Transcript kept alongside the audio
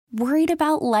Worried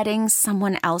about letting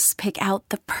someone else pick out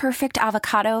the perfect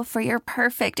avocado for your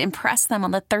perfect impress them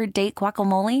on the third date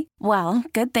guacamole? Well,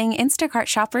 good thing Instacart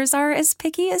shoppers are as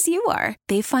picky as you are.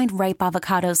 They find ripe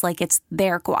avocados like it's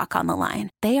their guac on the line.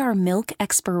 They are milk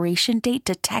expiration date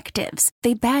detectives.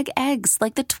 They bag eggs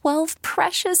like the 12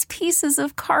 precious pieces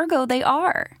of cargo they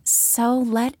are. So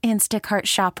let Instacart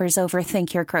shoppers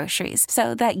overthink your groceries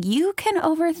so that you can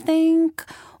overthink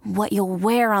what you'll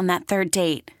wear on that third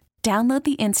date. Download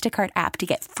the Instacart app to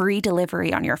get free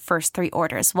delivery on your first 3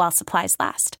 orders while supplies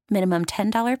last. Minimum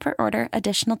 $10 per order.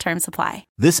 Additional terms apply.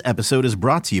 This episode is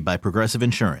brought to you by Progressive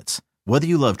Insurance. Whether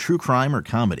you love true crime or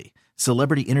comedy,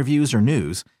 celebrity interviews or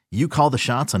news, you call the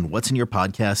shots on what's in your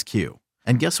podcast queue.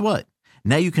 And guess what?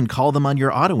 Now you can call them on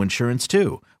your auto insurance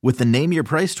too with the Name Your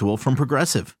Price tool from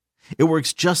Progressive. It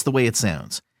works just the way it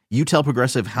sounds. You tell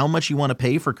Progressive how much you want to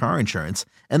pay for car insurance,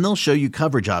 and they'll show you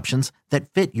coverage options that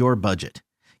fit your budget.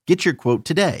 Get your quote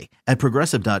today at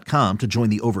Progressive.com to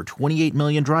join the over 28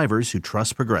 million drivers who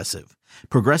trust Progressive.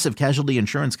 Progressive Casualty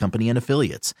Insurance Company and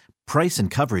Affiliates. Price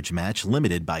and coverage match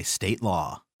limited by state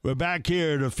law. We're back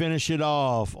here to finish it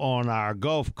off on our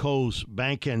Gulf Coast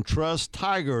Bank and Trust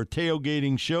Tiger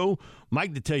tailgating show.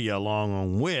 Mike Detiller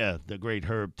along with the great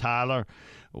Herb Tyler.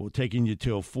 We're taking you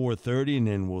till 4:30, and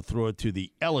then we'll throw it to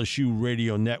the LSU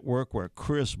Radio Network where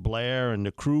Chris Blair and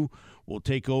the crew will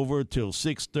take over till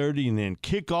 6:30, and then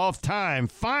kickoff time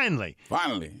finally,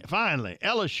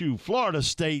 LSU, Florida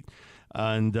State.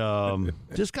 And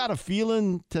just got a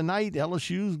feeling tonight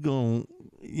LSU's going,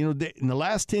 in the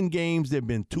last 10 games, they've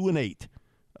been 2-8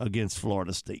 against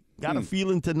Florida State. Got a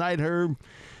feeling tonight, Herb,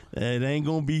 it ain't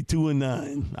going to be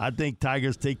 2-9. I think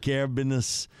Tigers take care of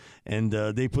business, and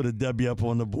they put a W up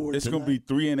on the board. It's going to be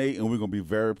 3-8, and we're going to be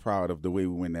very proud of the way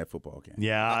we win that football game.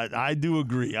 Yeah, I do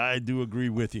agree. I do agree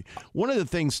with you. One of the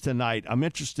things tonight I'm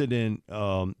interested in,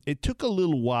 it took a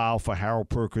little while for Harold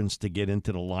Perkins to get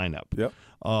into the lineup. Yep.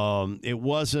 It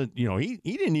wasn't, he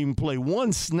didn't even play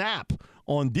one snap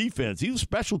on defense. He was a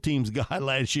special teams guy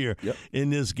last year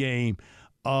in this game.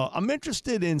 I'm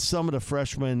interested in some of the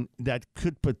freshmen that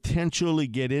could potentially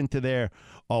get into there.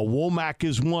 Womack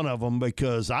is one of them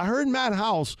because I heard Matt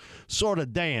House sort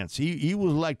of dance. He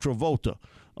was like Travolta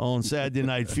on Saturday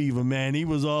Night Fever, man. He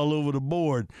was all over the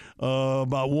board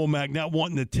about Womack not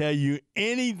wanting to tell you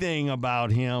anything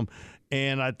about him.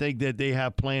 And I think that they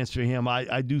have plans for him.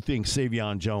 I do think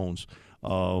Savion Jones,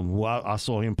 who I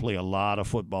saw him play a lot of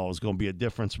football, is going to be a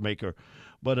difference maker.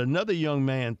 But another young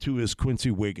man, too, is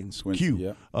Quincy Wiggins.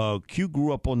 Q. Yeah. Q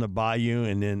grew up on the Bayou,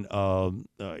 and then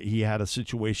he had a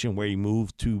situation where he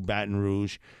moved to Baton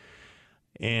Rouge.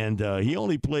 And he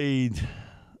only played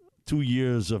 2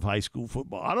 years of high school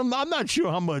football. I'm not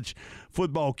sure how much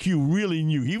football Q really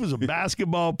knew. He was a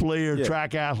basketball player,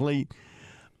 track athlete.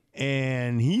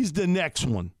 And he's the next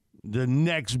one, the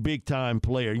next big-time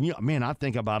player. Man, I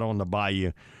think about on the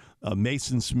Bayou,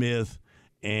 Mason Smith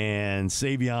and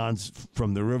Savion's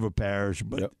from the River Parish.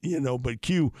 But, but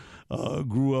Q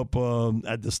grew up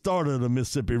at the start of the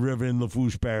Mississippi River in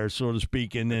Lafourche Parish, so to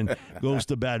speak, and then goes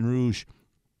to Baton Rouge.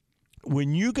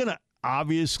 When you're going to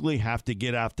obviously have to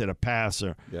get after the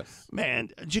passer, man,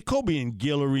 Jacoby and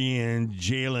Guillory and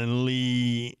Jalen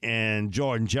Lee and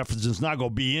Jordan Jefferson's not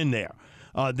going to be in there.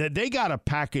 They got a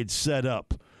package set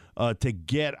up to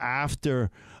get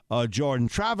after Jordan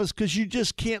Travis because you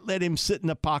just can't let him sit in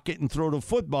the pocket and throw the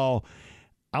football.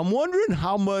 I'm wondering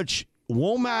how much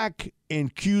Womack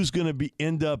and Q's going to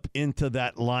end up into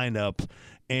that lineup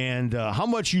and how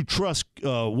much you trust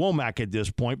Womack at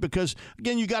this point because,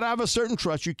 again, you got to have a certain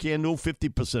trust. You can't know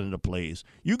 50% of the plays.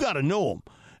 You got to know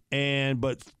them.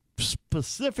 But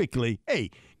specifically,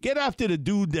 hey, get after the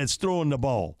dude that's throwing the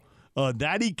ball.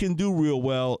 That he can do real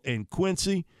well. And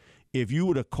Quincy, if you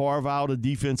were to carve out a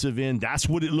defensive end, that's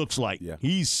what it looks like. Yeah.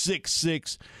 He's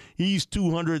 6'6". He's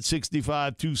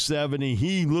 265, 270.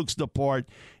 He looks the part,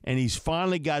 and he's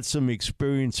finally got some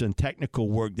experience and technical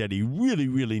work that he really,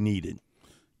 really needed.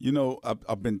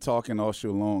 I've been talking all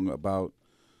show long about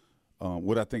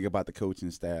what I think about the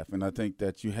coaching staff, and I think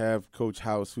that you have Coach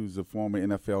House, who's a former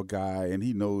NFL guy, and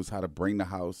he knows how to bring the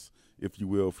house, if you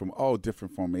will, from all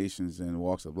different formations and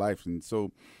walks of life. And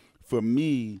so for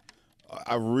me,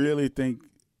 I really think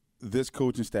this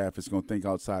coaching staff is going to think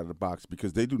outside of the box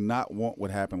because they do not want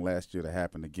what happened last year to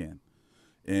happen again.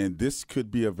 And this could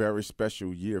be a very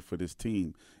special year for this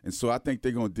team. And so I think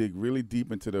they're going to dig really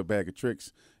deep into their bag of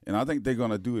tricks, and I think they're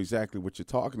going to do exactly what you're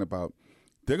talking about.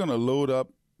 They're going to load up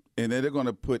And then they're going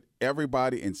to put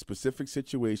everybody in specific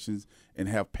situations and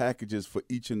have packages for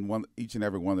each and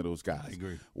every one of those guys. I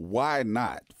agree. Why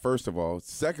not? First of all.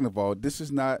 Second of all, this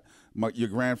is not your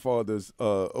grandfather's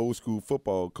old school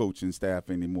football coaching staff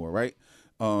anymore, right?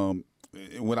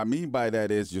 What I mean by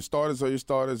that is your starters are your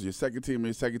starters, your second team are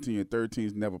your second team, your third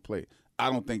teams never play. I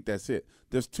don't think that's it.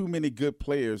 There's too many good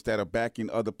players that are backing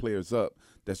other players up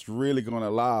that's really going to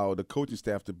allow the coaching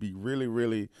staff to be really,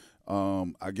 really,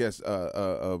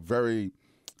 very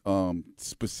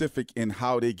specific in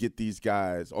how they get these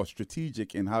guys, or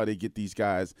strategic in how they get these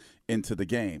guys into the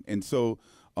game. And so,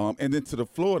 and then to the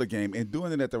floor of the game, and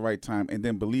doing it at the right time, and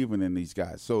then believing in these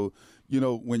guys. So,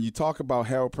 when you talk about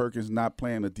Harold Perkins not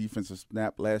playing a defensive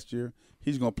snap last year,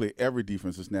 he's going to play every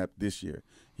defensive snap this year.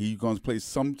 He's going to play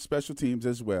some special teams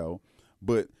as well,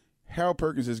 but Harold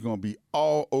Perkins is going to be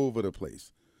all over the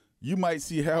place. You might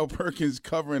see Harold Perkins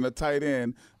covering a tight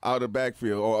end out of the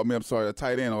backfield, a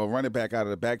tight end or a running back out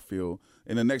of the backfield.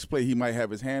 In the next play, he might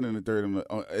have his hand in the third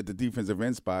at the defensive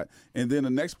end spot. And then the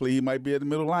next play, he might be at the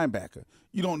middle linebacker.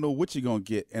 You don't know what you're going to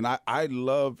get. And I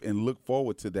love and look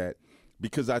forward to that,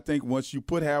 because I think once you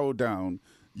put Harold down,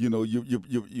 you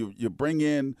bring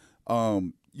in,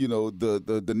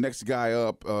 the next guy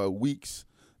up, Weeks,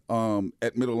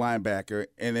 at middle linebacker,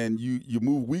 and then you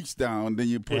move Weeks down, then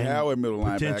you put Howard middle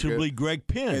linebacker. Potentially Greg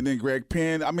Penn. And then Greg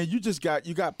Penn. I mean, you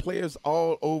got players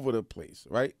all over the place,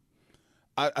 right?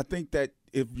 I think that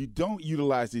if you don't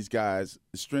utilize these guys'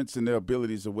 strengths and their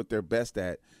abilities of what they're best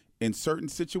at in certain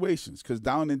situations, because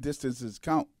down and distances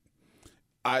count,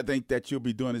 I think that you'll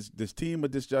be doing this team a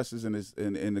disjustice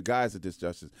and the guys a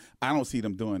disjustice. I don't see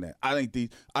them doing that. I think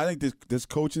this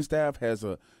coaching staff has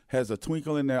a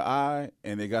twinkle in their eye,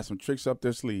 and they got some tricks up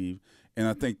their sleeve, and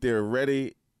I think they're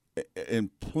ready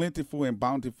and plentiful and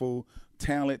bountiful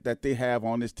talent that they have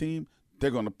on this team.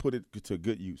 They're going to put it to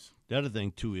good use. The other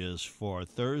thing too is for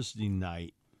Thursday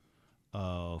night,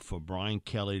 for Brian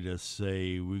Kelly to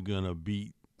say we're going to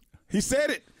beat. He said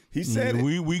it. He said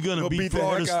we're going to beat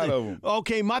Florida State.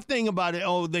 Okay, my thing about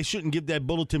it, they shouldn't give that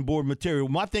bulletin board material.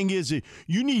 My thing is,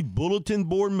 you need bulletin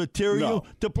board material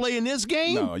to play in this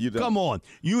game? No, you don't. Come on.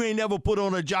 You ain't never put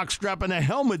on a jock strap and a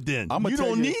helmet then. You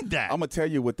don't need that. I'm going to tell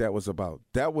you what that was about.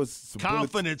 That was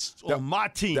confidence on my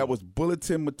team. That was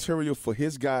bulletin material for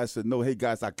his guys to know, hey,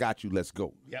 guys, I got you. Let's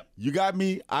go. Yep. You got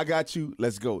me. I got you.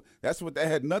 Let's go. That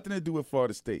had nothing to do with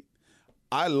Florida State.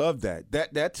 I love that.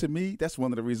 That to me, that's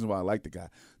one of the reasons why I like the guy.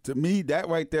 To me, that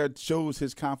right there shows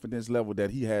his confidence level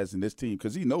that he has in this team,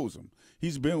 because he knows them.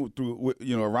 He's been through,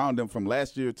 around them from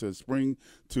last year to spring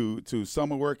to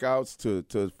summer workouts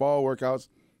to fall workouts.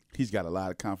 He's got a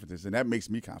lot of confidence, and that makes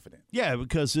me confident. Yeah,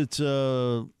 because it's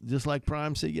just like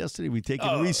Prime said yesterday, we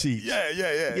taking receipts.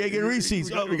 Yeah. Taking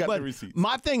receipts. We got the receipts.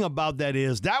 My thing about that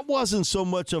is that wasn't so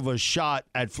much of a shot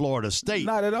at Florida State.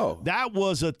 Not at all. That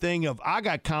was a thing of I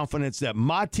got confidence that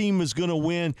my team is going to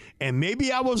win, and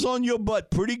maybe I was on your butt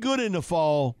pretty good in the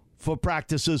fall for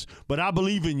practices, but I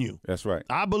believe in you. That's right.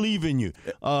 I believe in you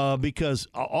because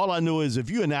all I know is if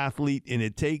you're an athlete and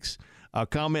it takes – a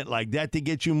comment like that to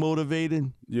get you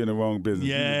motivated, you're in the wrong business.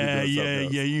 Yeah.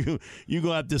 You're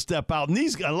gonna have to step out. And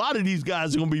a lot of these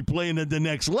guys are gonna be playing at the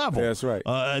next level. That's right.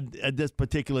 At this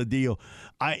particular deal,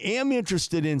 I am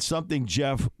interested in something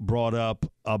Jeff brought up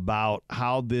about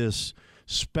how this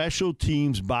special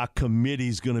teams by committee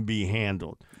is going to be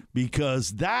handled,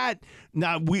 because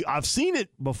I've seen it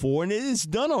before and it is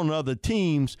done on other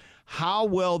teams. How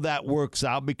well that works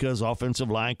out, because offensive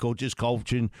line coaches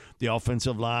coaching the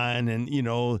offensive line, and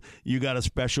you got a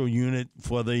special unit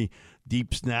for the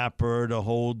deep snapper, the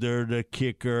holder, the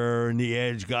kicker, and the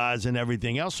edge guys and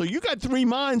everything else. So you got three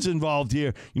minds involved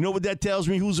here. You know what that tells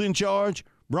me? Who's in charge?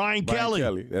 Brian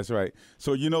Kelly. That's right.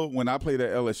 So, when I played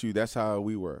at LSU, that's how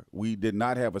we were. We did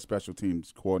not have a special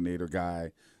teams coordinator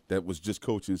guy that was just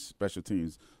coaching special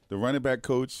teams. The running back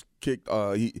coach kicked.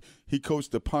 He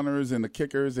coached the punters and the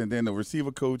kickers, and then the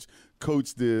receiver coach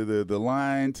coached the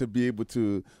line to be able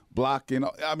to block. And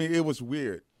I mean, it was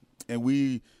weird. And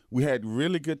we had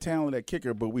really good talent at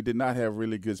kicker, but we did not have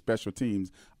really good special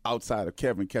teams outside of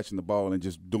Kevin catching the ball and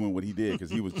just doing what he did,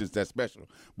 because he was just that special.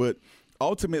 But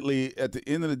ultimately, at the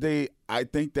end of the day, I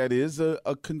think that is a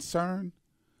concern.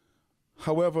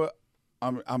 However,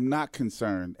 I'm not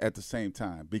concerned at the same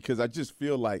time, because I just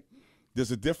feel like there's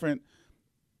a different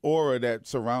aura that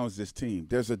surrounds this team.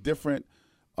 There's a different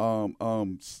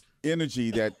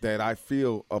energy that I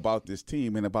feel about this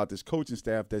team and about this coaching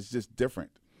staff that's just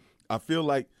different. I feel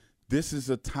like this is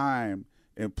a time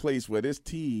and place where this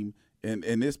team and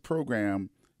this program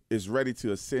is ready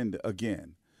to ascend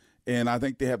again. And I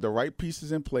think they have the right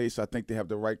pieces in place. I think they have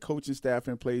the right coaching staff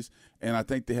in place. And I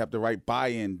think they have the right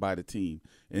buy-in by the team.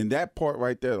 And that part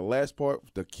right there, the last part,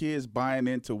 the kids buying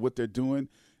into what they're doing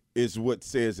is what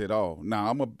says it all.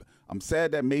 Now, I'm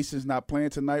sad that Mason's not playing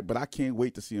tonight, but I can't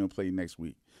wait to see him play next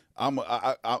week.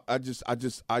 I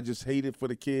just hate it for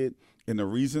the kid, and the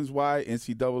reasons why.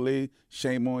 NCAA,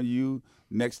 shame on you.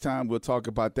 Next time we'll talk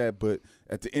about that. But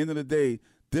at the end of the day,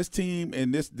 this team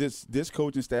and this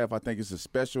coaching staff, I think, is a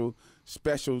special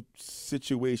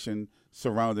situation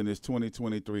surrounding this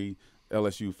 2023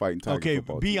 LSU Fighting Tigers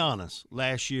football team. Be honest.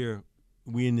 Last year,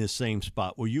 we in this same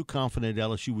spot. Were you confident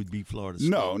LSU would beat Florida State?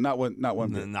 No, not one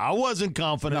bit. No, I wasn't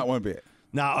confident. Not one bit.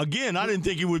 Now, again, I didn't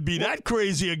think it would be that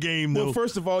crazy a game, though. Well,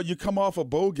 first of all, you come off a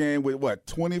bowl game with,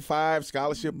 25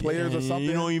 scholarship players or something?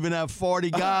 You don't even have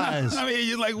 40 guys. I mean,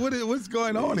 you're like, what's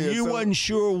going on here? You wasn't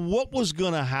sure what was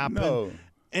going to happen. No.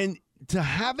 And to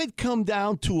have it come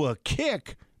down to a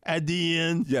kick at the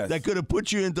end that could have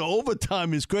put you into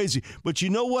overtime is crazy. But you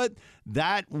know what?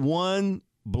 That one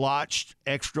blotched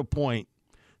extra point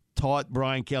taught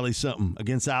Brian Kelly something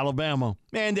against Alabama.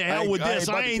 Man, to hell with this.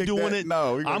 I ain't doing it.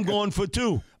 No, I'm going for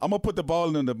 2. I'm going to put the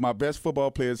ball in my best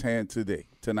football player's hand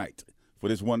tonight for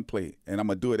this one play. And I'm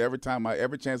going to do it every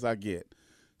chance I get,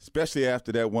 especially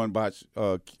after that one botch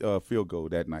field goal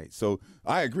that night. So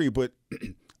I agree, but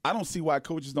I don't see why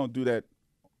coaches don't do that.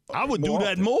 I would do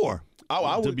that more.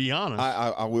 To be honest,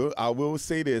 I will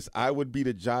say this: I would be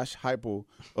the Josh Heupel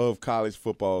of college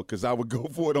football because I would go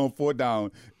for it on 4th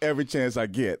down every chance I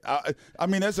get. I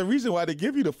mean, that's the reason why they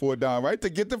give you the 4th down, right? To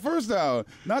get the 1st down,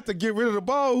 not to get rid of the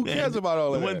ball. Who cares about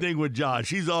all of that? One thing with Josh,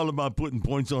 he's all about putting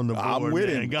points on the board. I'm with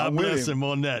him. God bless him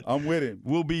on that. I'm with him.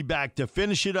 We'll be back to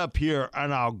finish it up here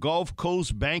on our Gulf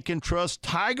Coast Bank and Trust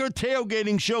Tiger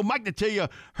Tailgating Show. Mike Detiller,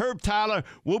 Herb Tyler.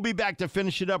 We'll be back to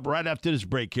finish it up right after this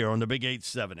break here on the Big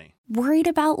 870. Worried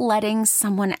about letting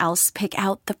someone else pick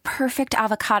out the perfect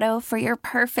avocado for your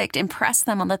perfect impress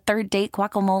them on the 3rd date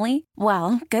guacamole?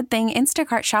 Well, good thing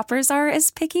Instacart shoppers are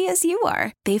as picky as you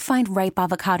are. They find ripe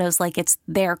avocados like it's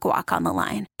their guac on the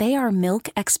line. They are milk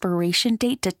expiration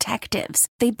date detectives.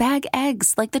 They bag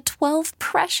eggs like the 12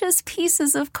 precious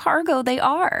pieces of cargo they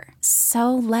are.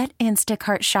 So let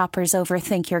Instacart shoppers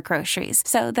overthink your groceries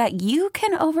so that you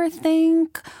can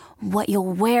overthink what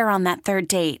you'll wear on that 3rd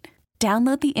date.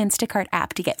 Download the Instacart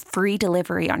app to get free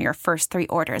delivery on your first 3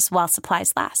 orders while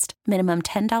supplies last. Minimum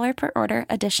 $10 per order.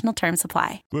 Additional terms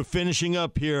apply. We're finishing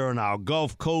up here on our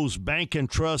Gulf Coast Bank and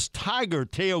Trust Tiger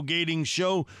Tailgating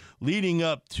Show, leading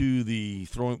up to the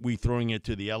throwing it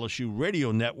to the LSU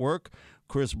Radio Network.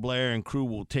 Chris Blair and crew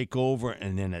will take over,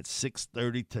 and then at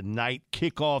 6:30 tonight,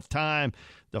 kickoff time,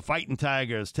 the Fighting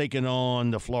Tigers taking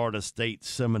on the Florida State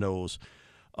Seminoles.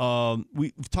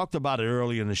 We've talked about it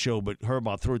earlier in the show, but Herb,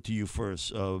 I'll throw it to you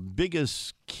first.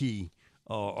 Biggest key,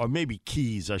 or maybe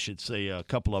keys, I should say, a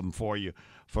couple of them for you,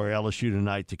 for LSU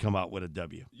tonight to come out with a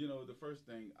W. You know, the first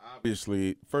thing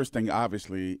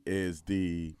obviously is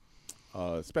the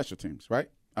special teams, right?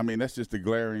 I mean, that's just the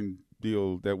glaring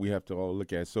deal that we have to all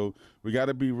look at. So we got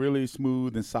to be really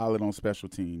smooth and solid on special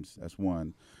teams. That's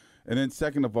one. And then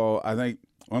second of all, I think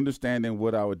understanding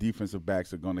what our defensive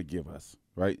backs are going to give us,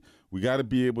 right? We got to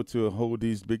be able to hold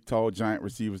these big, tall, giant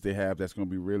receivers they have. That's going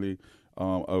to be really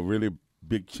a really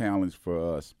big challenge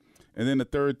for us. And then the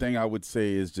third thing I would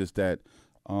say is just that,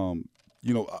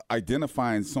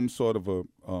 identifying some sort of a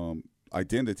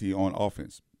identity on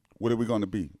offense. What are we going to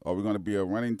be? Are we going to be a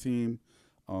running team?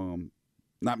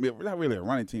 Not really a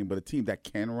running team, but a team that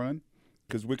can run,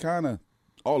 because we're kind of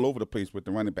all over the place with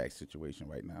the running back situation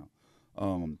right now.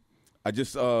 I'm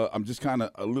just kind of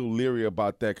a little leery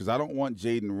about that because I don't want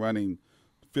Jaden running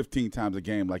 15 times a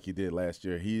game like he did last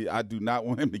year. I do not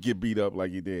want him to get beat up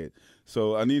like he did.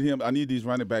 So I need these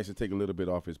running backs to take a little bit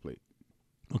off his plate.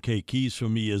 Okay, keys for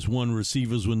me is one,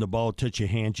 receivers, when the ball touch your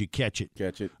hands, you catch it.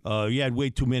 You had way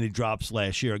too many drops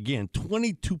last year. Again,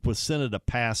 22% of the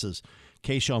passes.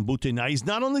 Keyshawn Butte. Now, he's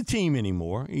not on the team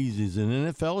anymore. He's in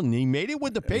the NFL, and he made it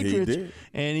with the Patriots.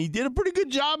 And he did a pretty good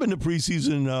job in the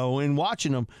preseason in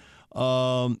watching them.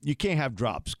 You can't have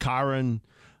drops. Kyron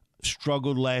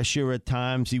struggled last year at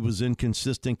times. He was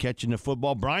inconsistent catching the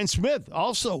football. Brian Smith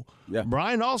also. Yeah.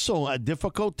 Brian also at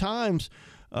difficult times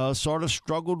sort of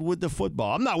struggled with the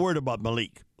football. I'm not worried about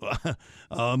Malik.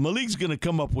 Malik's going to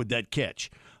come up with that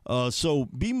catch. So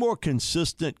be more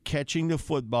consistent catching the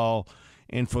football.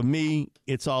 And for me,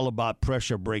 it's all about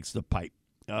pressure breaks the pipe.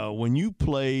 When you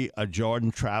play a Jordan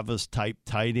Travis type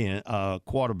tight end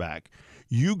quarterback,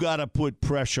 you got to put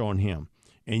pressure on him.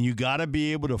 And you got to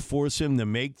be able to force him to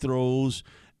make throws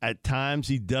at times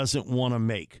he doesn't want to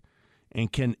make.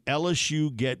 And can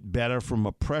LSU get better from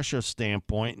a pressure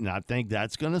standpoint? And I think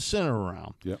that's going to center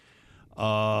around. Yep.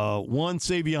 One,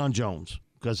 Savion Jones,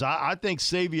 because I think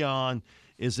Savion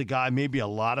is a guy maybe a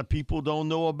lot of people don't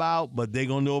know about, but they're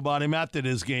going to know about him after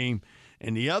this game.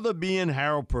 And the other being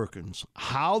Harold Perkins,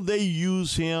 how they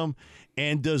use him,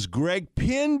 and does Greg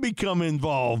Penn become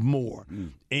involved more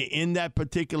in that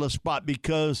particular spot?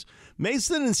 Because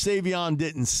Mason and Savion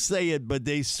didn't say it, but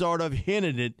they sort of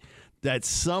hinted it, that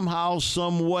somehow,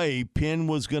 some way, Penn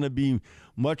was going to be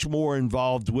much more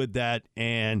involved with that.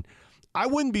 And I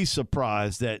wouldn't be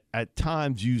surprised that at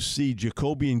times you see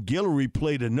Jacoby and Guillory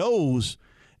play the nose,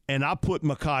 and I put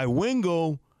Mekhi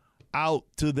Wingo out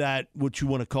to that, what you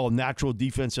want to call natural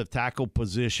defensive tackle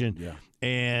position. Yeah.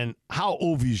 And how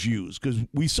Ovi's used. Because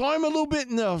we saw him a little bit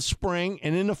in the spring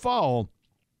and in the fall.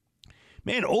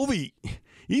 Man, Ovi,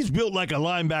 he's built like a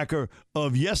linebacker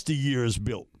of yesteryear's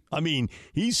built. I mean,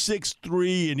 he's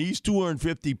 6'3", and he's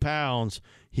 250 pounds.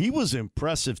 He was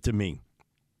impressive to me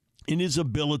in his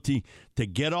ability to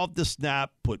get off the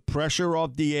snap, put pressure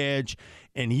off the edge,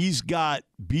 and he's got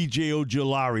B.J.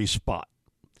 Ojulari's spot.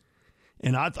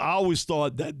 And I always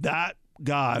thought that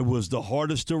guy was the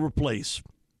hardest to replace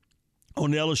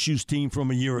on LSU's team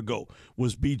from a year ago,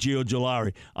 was B.J.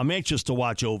 Ojulari. I'm anxious to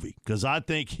watch Ovi because I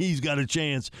think he's got a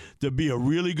chance to be a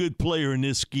really good player in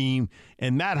this scheme.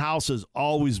 And Matt House has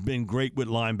always been great with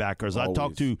linebackers. I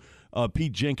talked to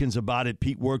Pete Jenkins about it.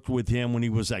 Pete worked with him when he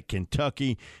was at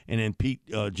Kentucky, and then Pete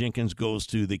Jenkins goes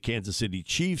to the Kansas City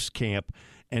Chiefs camp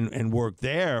and worked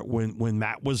there when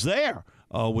Matt was there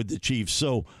with the Chiefs.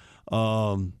 So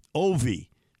Ovi,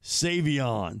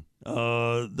 Savion,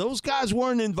 those guys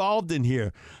weren't involved in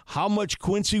here. How much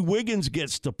Quincy Wiggins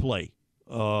gets to play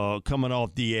coming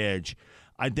off the edge,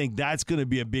 I think that's going to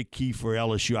be a big key for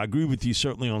LSU. I agree with you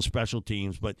certainly on special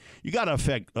teams, but you got to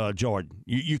affect Jordan.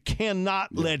 You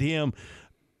cannot let him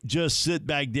just sit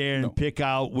back there and pick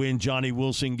out when Johnny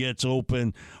Wilson gets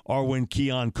open or when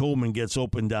Keon Coleman gets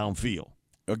open downfield.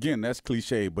 Again, that's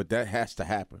cliche, but that has to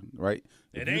happen, right?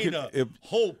 It ain't a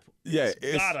hope. Yeah,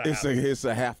 it's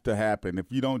a have to happen.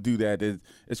 If you don't do that,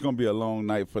 it's going to be a long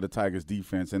night for the Tigers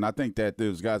defense. And I think that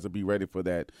those guys will be ready for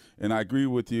that. And I agree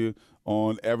with you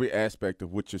on every aspect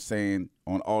of what you're saying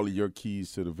on all of your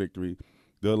keys to the victory.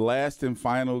 The last and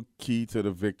final key to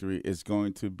the victory is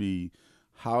going to be,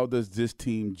 how does this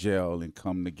team gel and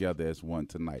come together as one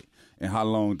tonight? And how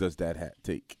long does that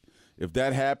take? If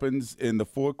that happens in the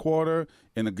fourth quarter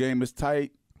and the game is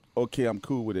tight, okay, I'm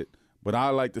cool with it. But I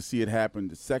like to see it happen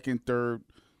the second, third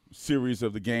series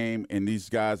of the game, and these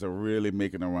guys are really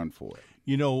making a run for it.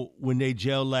 You know, when they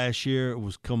gelled last year, it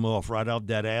was coming off right off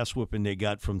that ass whipping they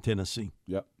got from Tennessee.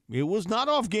 Yep. It was not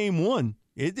off game one.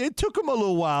 It took him a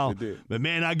little while. It did. But,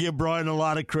 man, I give Brian a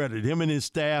lot of credit. Him and his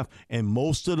staff, and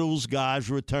most of those guys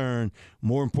return.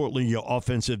 More importantly, your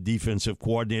offensive, defensive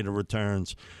coordinator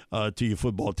returns to your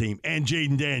football team. And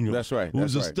Jaden Daniels. That's right.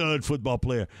 Who's a stud football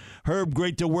player. Herb,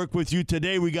 great to work with you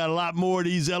today. We got a lot more of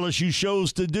these LSU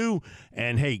shows to do.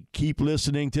 And, hey, keep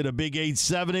listening to the Big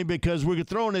 870 because we're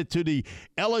throwing it to the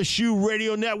LSU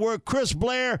Radio Network. Chris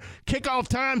Blair, kickoff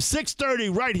time,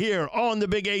 6:30 right here on the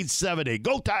Big 870.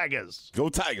 Go Tigers. Go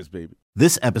Tigers, baby.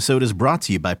 This episode is brought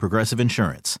to you by Progressive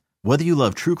Insurance. Whether you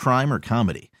love true crime or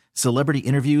comedy, celebrity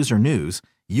interviews or news,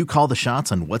 you call the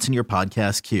shots on what's in your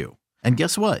podcast queue. And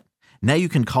guess what? Now you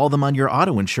can call them on your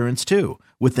auto insurance too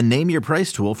with the Name Your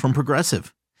Price tool from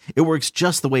Progressive. It works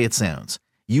just the way it sounds.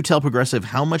 You tell Progressive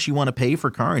how much you want to pay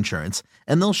for car insurance,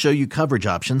 and they'll show you coverage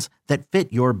options that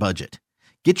fit your budget.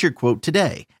 Get your quote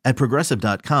today at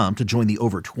Progressive.com to join the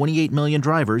over 28 million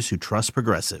drivers who trust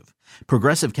Progressive.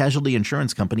 Progressive Casualty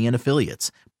Insurance Company and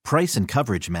Affiliates. Price and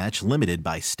coverage match limited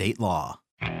by state law.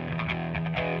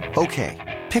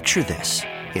 Okay, picture this.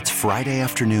 It's Friday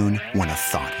afternoon when a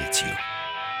thought hits you.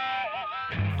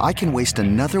 I can waste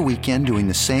another weekend doing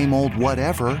the same old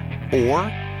whatever, or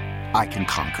I can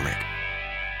conquer it.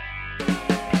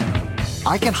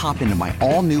 I can hop into my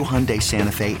all-new Hyundai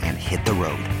Santa Fe and hit the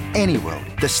road. Any road.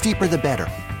 The steeper, the better.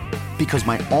 Because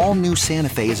my all-new Santa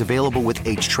Fe is available with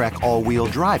H-Track all-wheel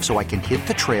drive, so I can hit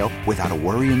the trail without a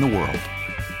worry in the world.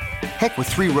 Heck, with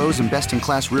 3 rows and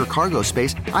best-in-class rear cargo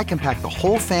space, I can pack the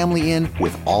whole family in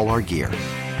with all our gear.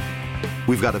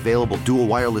 We've got available dual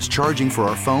wireless charging for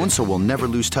our phones, so we'll never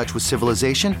lose touch with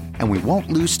civilization, and we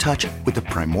won't lose touch with the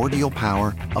primordial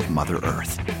power of Mother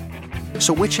Earth.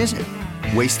 So which is it?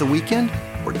 Waste the weekend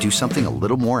or do something a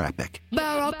little more epic?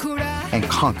 And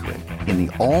conquer it in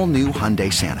the all-new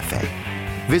Hyundai Santa Fe.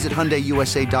 Visit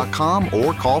HyundaiUSA.com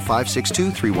or call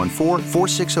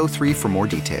 562-314-4603 for more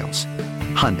details.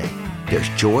 Hyundai, there's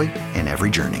joy in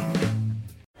every journey.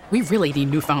 We really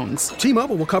need new phones.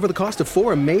 T-Mobile will cover the cost of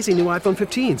 4 amazing new iPhone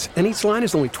 15s, and each line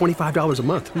is only $25 a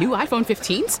month. New iPhone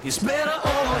 15s? It's better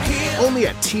over here. Only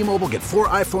at T-Mobile, get 4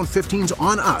 iPhone 15s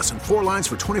on us and 4 lines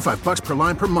for $25 per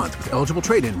line per month with eligible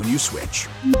trade-in when you switch.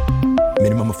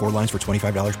 Minimum of 4 lines for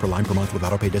 $25 per line per month with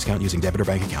autopay discount using debit or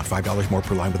bank account. $5 more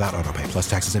per line without autopay, plus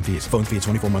taxes and fees. Phone fee at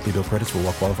 24 monthly bill credits for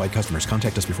well-qualified customers.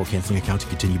 Contact us before canceling account to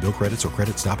continue bill credits or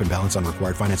credit stop and balance on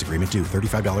required finance agreement due.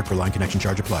 $35 per line connection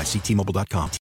charge applies. See T-Mobile.com.